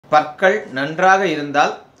பற்கள் நன்றாக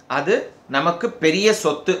இருந்தால் அது நமக்கு பெரிய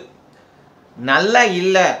சொத்து. நல்லா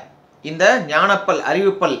இல்லை இந்த ஞானப்பல்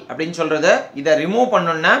அறிவுப்பல் அப்படின்னு சொல்றது, இதை ரிமூவ்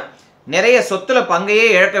பண்ணணும்னா நிறைய சொத்துல பங்கையே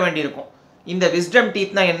இழக்க வேண்டியிருக்கும். இந்த விஸ்டம்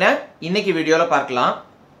டீத்னா என்ன இன்னைக்கு வீடியோவில் பார்க்கலாம்.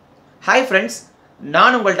 ஹாய் ஃப்ரெண்ட்ஸ்,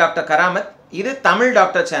 நான் உங்கள் டாக்டர் கராமத். இது தமிழ்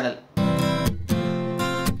டாக்டர் சேனல்.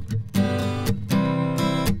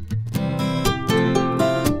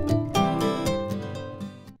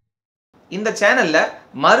 இந்த சேனல்ல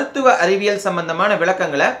மருத்துவ அறிவியல் சம்பந்தமான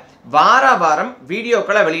விளக்கங்களை வார வாரம்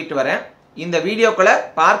வீடியோக்களை வெளியிட்டு வரேன். இந்த வீடியோக்களை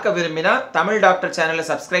பார்க்க விரும்பினா தமிழ் டாக்டர் சேனலை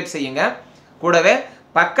சப்ஸ்கிரைப் செய்யுங்க. கூடவே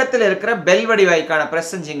பக்கத்தில் இருக்கிற பெல் வடிவ ஐகானை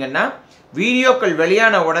பிரஸ் செஞ்சீங்கன்னா வீடியோக்கள்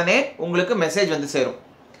வெளியான உடனே உங்களுக்கு மெசேஜ் வந்து சேரும்.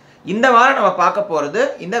 இந்த வாரம் நம்ம பார்க்க போகிறது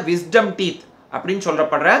இந்த விஸ்டம் டீத் அப்படின்னு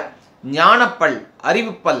சொல்லப்படுற ஞானப்பல்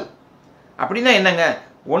அறிவுப்பல். அப்படின்னா என்னங்க,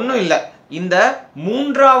 ஒன்றும் இல்லை, இந்த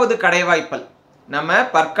மூன்றாவது கடைவாய்ப்பல். நம்ம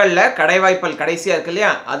பற்களில் கடைவாய்ப்பல் கடைசியாக இருக்கு இல்லையா,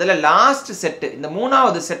 அதில் லாஸ்ட் செட்டு, இந்த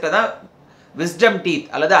மூணாவது செட்டை தான் விஸ்டம் டீத்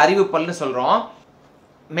அல்லது அறிவுப்பல்னு சொல்கிறோம்.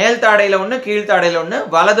 மேல் தாடையில் ஒன்று, கீழ்த்தாடையில் ஒன்று,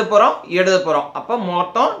 வலது புறம் இடது புறம், அப்போ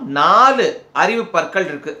மொத்தம் 4 அறிவு பற்கள்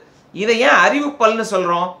இருக்கு. இதை ஏன் அறிவுப்பல்னு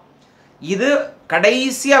சொல்கிறோம்? இது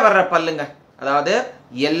கடைசியாக வர்ற பல்லுங்க. அதாவது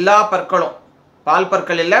எல்லா பற்களும் பால்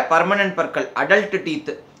பற்கள் இல்லை, பர்மனன்ட் பற்கள், அடல்ட்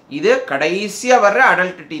டீத்து. இது கடைசியாக வர்ற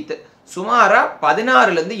அடல்ட் டீத்து. சுமாராக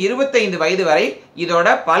 16லேருந்து 25 வயது வரை இதோட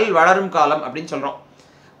பல் வளரும் காலம் அப்படின்னு சொல்கிறோம்.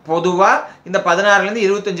 பொதுவாக இந்த 16லேருந்து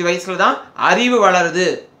 25 வயசுல தான் அறிவு வளருது,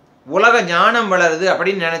 உலக ஞானம் வளருது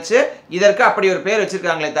அப்படின்னு நினச்சி இதற்கு அப்படி ஒரு பேர்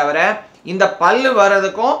வச்சிருக்காங்களே தவிர இந்த பல்லு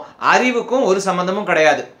வர்றதுக்கும் அறிவுக்கும் ஒரு சம்மந்தமும்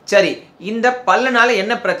கிடையாது. சரி, இந்த பல்லுனால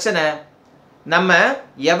என்ன பிரச்சனை? நம்ம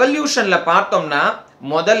எவல்யூஷனில் பார்த்தோம்னா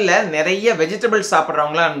முதல்ல நிறைய வெஜிடபிள்ஸ்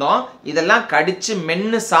சாப்பிட்றவங்களா இருந்தோம். இதெல்லாம் கடிச்சு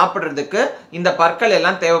மென்று சாப்பிட்றதுக்கு இந்த பற்கள்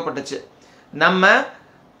எல்லாம் தேவைப்பட்டுச்சு. நம்ம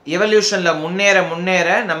எவல்யூஷனில் முன்னேற முன்னேற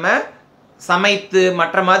நம்ம சமைத்து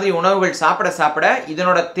மற்ற மாதிரி உணவுகள் சாப்பிட சாப்பிட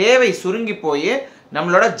இதனோட தேவை சுருங்கி போய்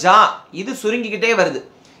நம்மளோட ஜா இது சுருங்கிக்கிட்டே வருது.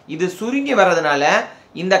 இது சுருங்கி வர்றதுனால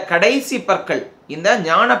இந்த கடைசி பற்கள், இந்த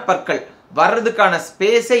ஞான பற்கள் வர்றதுக்கான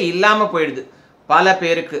ஸ்பேஸே இல்லாமல் போயிடுது பல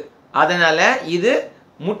பேருக்கு. அதனால இது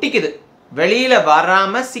முட்டிக்குது, வெளியில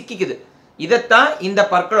வராம சிக்கிக்குது. இதைத்தான் இந்த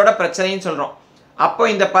பற்களோட பிரச்சனைன்னு சொல்றோம். அப்போ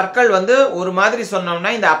இந்த பற்கள் ஒரு மாதிரி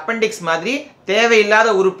சொன்னோம்னா இந்த அப்பெண்டிக்ஸ் மாதிரி தேவையில்லாத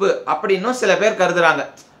உறுப்பு அப்படின்னு சில பேர் கருதுறாங்க.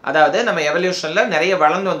 அதாவது நம்ம எவல்யூஷன்ல நிறைய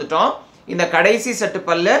வளர்ந்து வந்துட்டோம், இந்த கடைசி செட்டு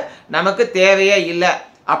பல்லு நமக்கு தேவையே இல்லை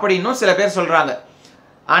அப்படின்னு சில பேர் சொல்றாங்க.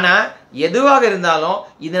 ஆனா எதுவாக இருந்தாலும்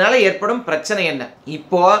இதனால ஏற்படும் பிரச்சனை என்ன?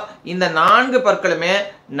 இப்போ இந்த 4 பற்களுமே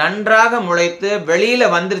நன்றாக முளைத்து வெளியில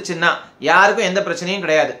வந்துருச்சுன்னா யாருக்கும் எந்த பிரச்சனையும்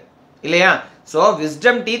கிடையாது இல்லையா? ஸோ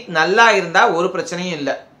விஸ்டம் டீத் நல்லா இருந்தா ஒரு பிரச்சனையும்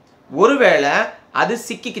இல்லை. ஒருவேளை அது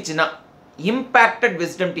சிக்கிக்குச்சுன்னா இம்பேக்டட்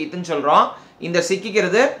விஸ்டம் டீத்னு சொல்றோம். இந்த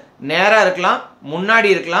சிக்கிக்கிறது நேரா இருக்கலாம், முன்னாடி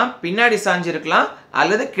இருக்கலாம், பின்னாடி சாஞ்சு இருக்கலாம்,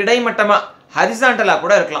 அல்லது கிடைமட்டமா ஹரிசாண்டலா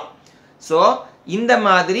கூட இருக்கலாம். ஸோ இந்த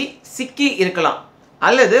மாதிரி சிக்கி இருக்கலாம்.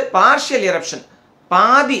 அல்லது பார்ஷியல் எரப்ஷன்,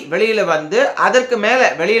 பாதி வெளியில வந்து அதற்கு மேல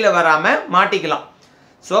வெளியில வராம மாட்டிக்கலாம்.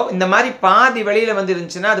 ஸோ இந்த மாதிரி பாதி வெளியில வந்து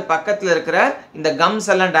இருந்துச்சுன்னா அது பக்கத்தில் இருக்கிற இந்த கம்ஸ்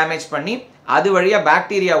எல்லாம் டேமேஜ் பண்ணி அது வழியாக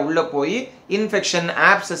பாக்டீரியா உள்ளே போய் இன்ஃபெக்ஷன்,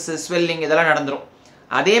 ஆப்சஸ், ஸ்வெல்லிங் இதெல்லாம் நடந்துடும்.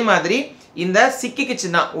 அதே மாதிரி இந்த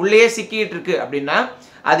சிக்கிக்குச்சுன்னா உள்ளே சிக்கிட்டு இருக்கு அப்படின்னா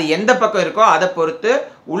அது எந்த பக்கம் இருக்கோ அதை பொறுத்து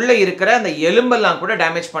உள்ளே இருக்கிற அந்த எலும்பெல்லாம் கூட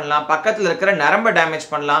டேமேஜ் பண்ணலாம், பக்கத்தில் இருக்கிற நரம்பை டேமேஜ்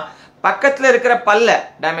பண்ணலாம், பக்கத்தில் இருக்கிற பல்லை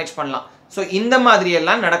டேமேஜ் பண்ணலாம். ஸோ இந்த மாதிரி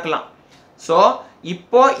எல்லாம் நடக்கலாம். ஸோ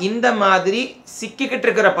இப்போ இந்த மாதிரி சிக்கிக்கிட்டு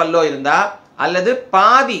இருக்கிற பல்லோ இருந்தா அல்லது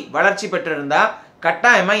பாதி வளர்ச்சி பெற்று இருந்தா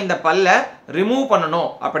கட்டாயமா இந்த பல்லை ரிமூவ் பண்ணணும்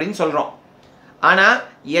அப்படின்னு சொல்றோம். ஆனா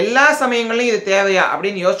எல்லா சமயங்களையும் இது தேவையா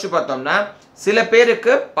அப்படின்னு யோசிச்சு பார்த்தோம்னா சில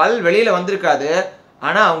பேருக்கு பல் வெளியில வந்திருக்காது,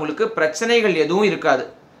 ஆனா அவங்களுக்கு பிரச்சனைகள் எதுவும் இருக்காது.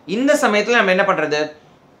 இந்த சமயத்துல நம்ம என்ன பண்றது?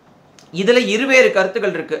 இதுல இருவேறு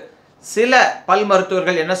கருத்துக்கள் இருக்கு. சில பல்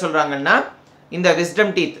மருத்துவர்கள் என்ன சொல்றாங்கன்னா, இந்த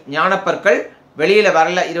விஸ்டம் டீத் ஞானப்பற்கள் வெளியில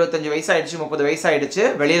வரல, 25 வயசாயிடுச்சு, 30 வயசாயிடுச்சு,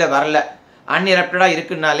 வெளியில வரல, அன்இரப்டடா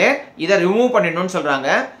இருக்குன்னாலே இதை ரிமூவ் பண்ணிடணும்னு சொல்றாங்க.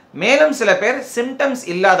 மேலும் சில பேர் சிம்டம்ஸ்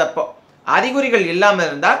இல்லாதப்போ, அறிகுறிகள் இல்லாமல்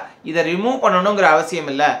இருந்தால் இதை ரிமூவ் பண்ணணுங்கிற அவசியம்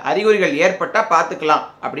இல்லை, அறிகுறிகள் ஏற்பட்டா பார்த்துக்கலாம்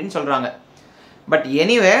அப்படின்னு சொல்றாங்க. பட்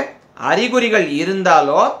எனிவே அறிகுறிகள்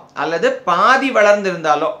இருந்தாலோ அல்லது பாதி வளர்ந்து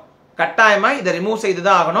இருந்தாலோ கட்டாயமா இதை ரிமூவ் செய்து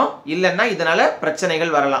தான் ஆகணும், இல்லைன்னா இதனால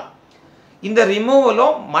பிரச்சனைகள் வரலாம். இந்த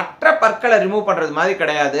ரிமூவலும் மற்ற பற்களை ரிமூவ் பண்றது மாதிரி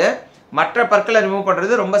கிடையாது. மற்ற பற்களை ரிமூவ்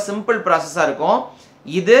பண்றது ரொம்ப சிம்பிள் ப்ராசஸா இருக்கும்.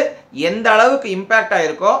 இது எந்த அளவுக்கு இம்பேக்ட்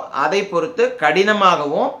ஆயிருக்கோ அதை பொறுத்து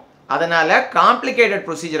கடினமாகவும் அதனால காம்ப்ளிகேட்டட்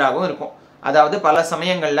ப்ரொசீஜராகவும் இருக்கும். அதாவது பல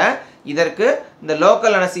சமயங்கள்ல இதற்கு இந்த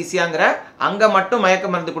லோக்கல் அனஸ்தீசியாங்கிற அங்க மட்டும் மயக்க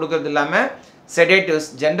மருந்து கொடுக்கறது இல்லாம செடேட்டிவ்ஸ்,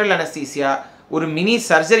 ஜெனரல் அனஸ்தீசியா, ஒரு மினி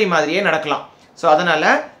சர்ஜரி மாதிரியே நடக்கலாம். ஸோ அதனால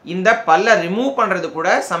இந்த பல்லை ரிமூவ் பண்ணுறது கூட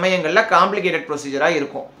சமயங்களில் காம்ப்ளிகேட்டட் ப்ரொசீஜராக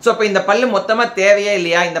இருக்கும். ஸோ இப்போ இந்த பல்லு மொத்தமாக தேவையே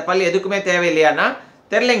இல்லையா, இந்த பல் எதுக்குமே தேவையில்லையானா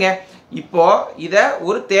தெரியலைங்க. இப்போ இதை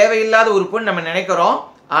ஒரு தேவையில்லாத உறுப்புன்னு நம்ம நினைக்கிறோம்.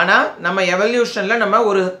 ஆனால் நம்ம எவல்யூஷனில் நம்ம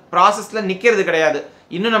ஒரு ப்ராசஸில் நிற்கிறது கிடையாது,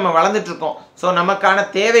 இன்னும் நம்ம வளர்ந்துட்டு இருக்கோம். ஸோ நமக்கான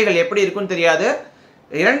தேவைகள் எப்படி இருக்குன்னு தெரியாது.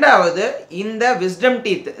 இரண்டாவது, இந்த விஸ்டம்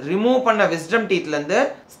டீத் ரிமூவ் பண்ண விஸ்டம் டீத்லேருந்து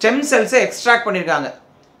ஸ்டெம் செல்ஸை எக்ஸ்ட்ராக்ட் பண்ணியிருக்காங்க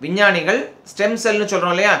விஞ்ஞானிகள். ஸ்டெம் செல்னு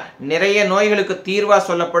சொல்கிறோம் இல்லையா, நிறைய நோய்களுக்கு தீர்வாக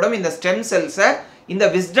சொல்லப்படும் இந்த ஸ்டெம் செல்ஸை இந்த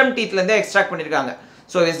விஸ்டம் டீத்லேருந்தே எக்ஸ்ட்ராக்ட் பண்ணியிருக்காங்க.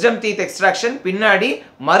 ஸோ விஸ்டம் டீத் எக்ஸ்ட்ராக்ஷன் பின்னாடி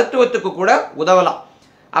மருத்துவத்துக்கு கூட உதவலாம்.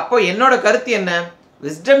 அப்போ என்னோட கருத்து என்ன,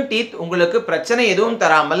 விஸ்டம் டீத் உங்களுக்கு பிரச்சனை எதுவும்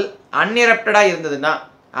தராமல் அன்எரப்டடாக இருந்ததுன்னா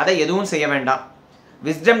அதை எதுவும் செய்ய வேண்டாம்.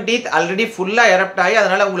 விஸ்டம் டீத் ஆல்ரெடி ஃபுல்லாக எரப்ட் ஆகி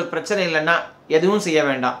அதனால் உங்களுக்கு பிரச்சனை இல்லைன்னா எதுவும் செய்ய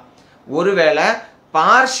வேண்டாம். ஒருவேளை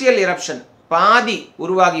பார்ஷியல் எரப்ஷன் பாதி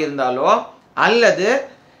உருவாகி இருந்தாலோ அல்லது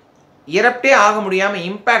எரப்டே ஆக முடியாமல்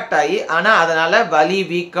இம்பேக்ட் ஆகி ஆனால் அதனால் வலி,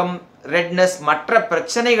 வீக்கம், ரெட்னஸ், மற்ற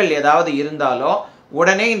பிரச்சனைகள் ஏதாவது இருந்தாலோ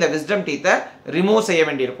உடனே இந்த விஸ்டம் டீத்தை ரிமூவ் செய்ய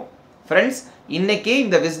வேண்டியிருக்கும். ஃப்ரெண்ட்ஸ், இன்னைக்கு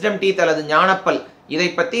இந்த விஸ்டம் டீத் அல்லது ஞானப்பல் இதை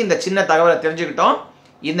பற்றி இந்த சின்ன தகவலை தெரிஞ்சுக்கிட்டோம்.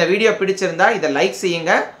 இந்த வீடியோ பிடிச்சிருந்தா இதை லைக்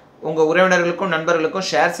செய்யுங்க, உங்கள் உறவினர்களுக்கும் நண்பர்களுக்கும்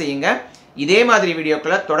ஷேர் செய்யுங்க. இதே மாதிரி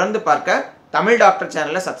வீடியோக்களை தொடர்ந்து பார்க்க தமிழ் டாக்டர்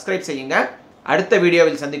சேனலை சப்ஸ்கிரைப் செய்யுங்க. அடுத்த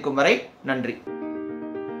வீடியோவில் சந்திக்கும் வரை நன்றி.